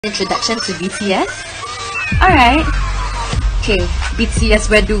Introduction to BTS? Alright. Okay,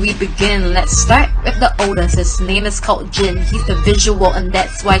 BTS, where do we begin? Let's start with the oldest. His name is called Jin. He's the visual and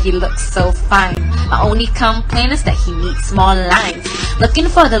that's why he looks so fine. My only complaint is that he needs more lines. Looking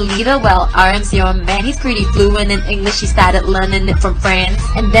for the leader? Well, RM's your man. He's pretty fluent in English. He started learning it from friends.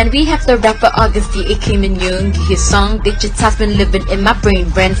 And then we have the rapper August D, aka Min Young. His song Digita's been living in my brain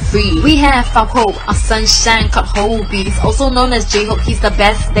rent free. We have our Hope, our sunshine called Hobies, also known as J-Hope. He's the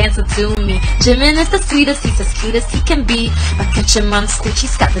best dancer to me. Jimin is the sweetest, he's as cute as he can be. But catch him on stage,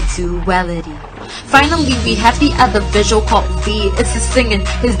 he's got the duality. Finally, we have the other visual called V. It's his singing,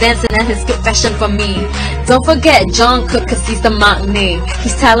 his dancing, and his good fashion for me. Don't forget Jungkook, cause he's the magne.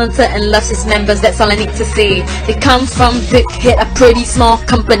 He's talented and loves his members, that's all I need to say. They come from Big Hit, a pretty small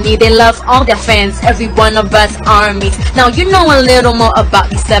company. They love all their fans, every one of us armies. Now you know a little more about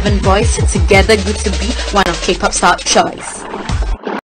these 7 boys. Together good to be one of K-pop's top choice.